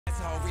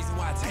reason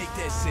why I take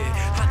that shit.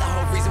 I'm the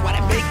whole reason why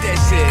they make that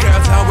shit. Girl,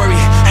 don't worry,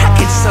 I'll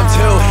get you some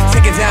too.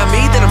 Taking down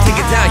me, then I'm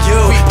taking down you.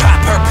 We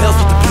pop her pills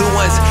with the blue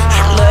ones.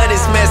 I love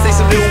this mess, they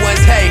some new ones.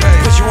 Hey,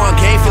 put you on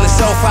game, feeling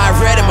so fire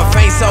red and my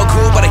face so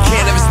cool, but I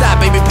can't ever stop,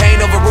 baby, pain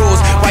over rules.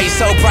 Why you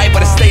so bright,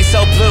 but I stay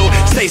so blue,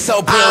 stay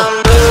so blue. I'm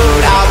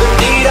blue, I would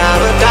need, I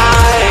would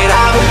die,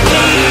 I would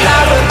need,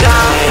 I would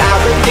die, I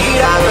would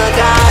need, I would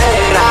die,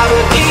 I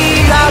would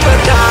need, I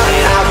would die,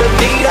 I would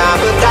need, I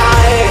would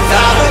die,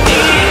 I would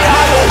need,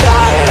 I would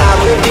die, I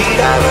would need,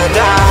 I would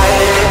die.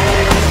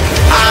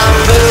 I'm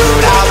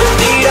blue, I would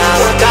need, I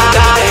would die,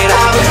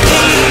 I would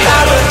need,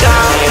 I would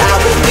die, I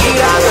would need,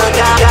 I would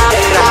die,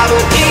 I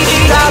would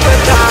need, I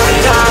would die,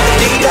 I would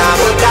need, I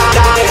would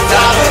die,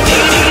 I would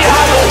need,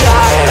 I would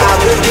die, I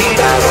would need,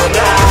 I would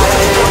die.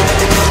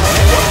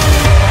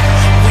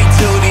 We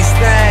do these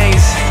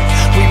things,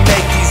 we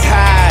make these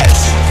highs,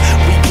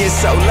 we get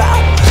so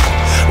loud,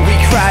 we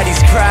cry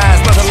these cries.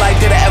 Nothing like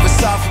that I ever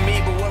saw from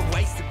me, but what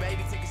wasted,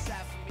 baby, take a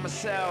shot for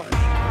myself.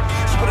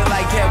 You put it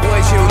like that,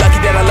 would you? Lucky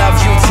that I love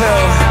you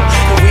too.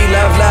 And we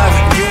love love,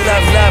 you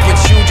love love, but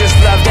you just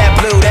love that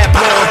blue, that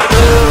blue.